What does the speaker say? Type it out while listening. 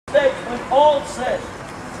Paul says.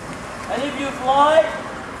 And if you've lied,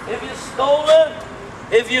 if you've stolen,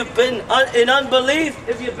 if you've been in unbelief,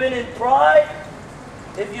 if you've been in pride,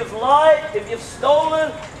 if you've lied, if you've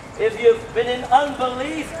stolen, if you've been in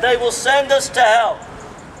unbelief, they will send us to hell.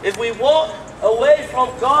 If we walk away from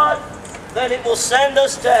God, then it will send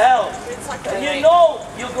us to hell. And you know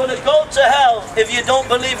you're going to go to hell if you don't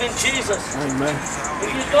believe in Jesus. Amen. If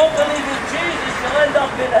you don't believe in Jesus, you'll end up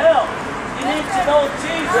in hell. You need to know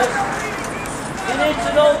Jesus. You need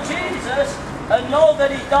to know Jesus and know that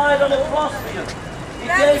He died on the cross for you. He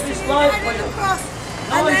gave His life for you.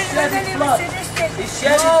 No, He shed His blood. He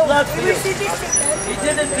shed His blood for you. He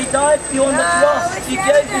didn't. He died for you on the cross. He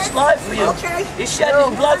gave His life for you. He shed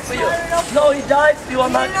His blood for you. No, He died for you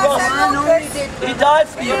on that cross. He died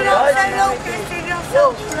for you, right?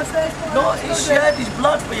 No, He shed His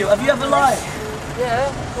blood for you. Have you ever lied?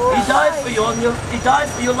 He died for you He died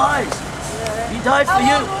for your lies. He died for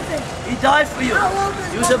you. He died for you.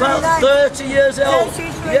 He was about 30 years old.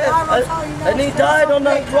 Yeah, and He died on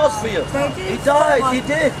that cross for you. He died. He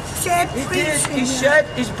did. He did. He shed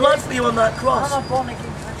His blood for you on that cross.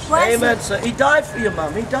 Amen, sir. He died for you,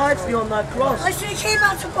 Mum. He died for you on that cross. He came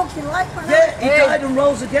out to fucking life. Yeah, He died and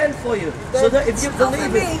rose again for you. So that if you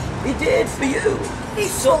believe it, He did for you.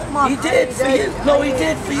 So He did for you. No, He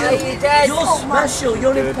did for you. You're special.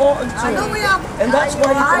 You're important to Him. And that's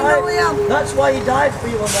why He died. That's why He died for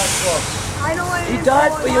you on that cross. He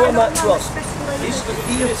died for you on that cross.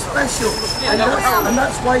 He is special. And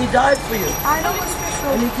that's why He died for you.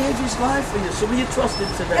 And He gave His life for you. So will you trust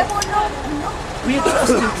Him today? Will you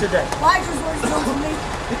trust Him today?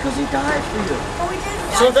 Because He died for you.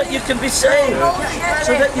 So that you can be saved.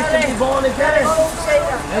 So that you can be born again.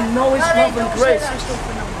 And know His love and grace.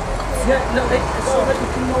 Yeah, no, so that you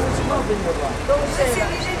can know His love in your life.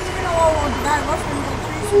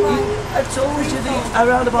 I told you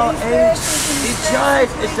around about 8. He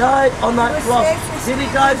died on that cross. Did He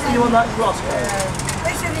die for you on that cross?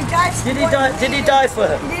 Did He die for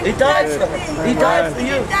her? He died for her. He died for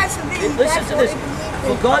you. Listen to this.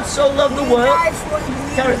 For God so loved the world,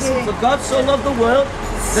 for God so loved the world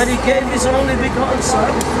that He gave His only begotten Son,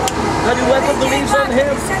 that whoever believes on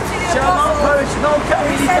Him shall not perish. No,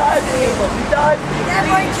 Carrie, He died for you. He died for you.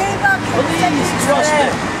 Please trust Him.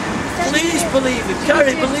 Please believe Him.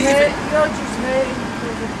 Carrie, believe it.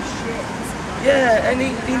 Yeah, and he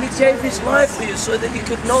gave His life for you so that you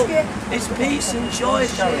could know His peace and joy,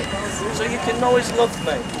 Carrie. So you can know His love,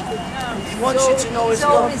 mate. He wants you to know His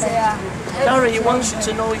love. Carrie, He wants you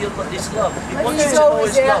to know His love. He wants you to know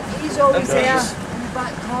His love and peace.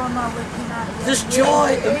 There's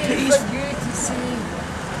joy and peace.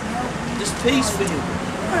 There's peace for you.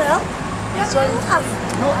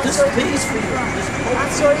 No, there's peace for you.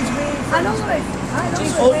 There's hope.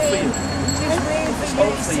 There's hope for you. There's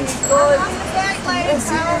hope for you.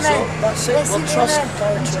 So that's it. Well, trust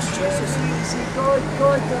Jesus.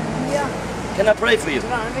 Can I pray for you?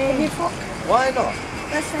 Why not?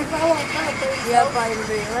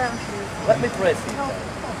 Let me pray for you.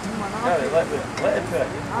 Harry, let me pray.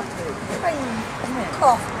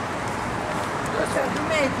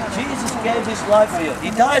 Jesus gave His life for you. He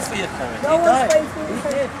died for you, Karen. He died. He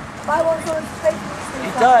did. He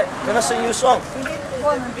died. Can I sing you a song?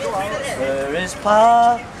 There is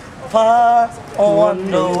power, oh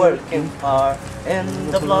wonder-working power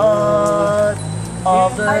in the blood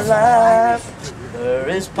of the Lamb. There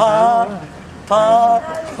is power,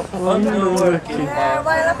 wonder-working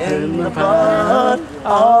power in the blood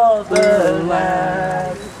of the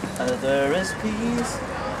Lamb. There is peace,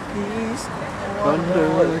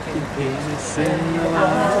 wonder-working peace in the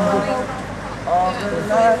blood of the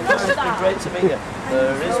Lamb. It's been great to meet you.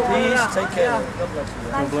 There is peace. Take care. God bless you.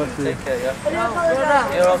 God bless you. Take care, yeah?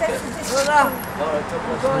 You're okay. Alright, God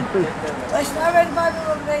bless you. Take care, man.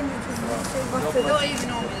 Don't even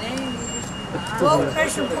know my name. Well,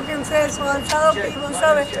 Christian fucking face one. Tell people,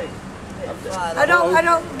 sorry. I don't put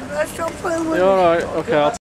them with me. You're alright, okay.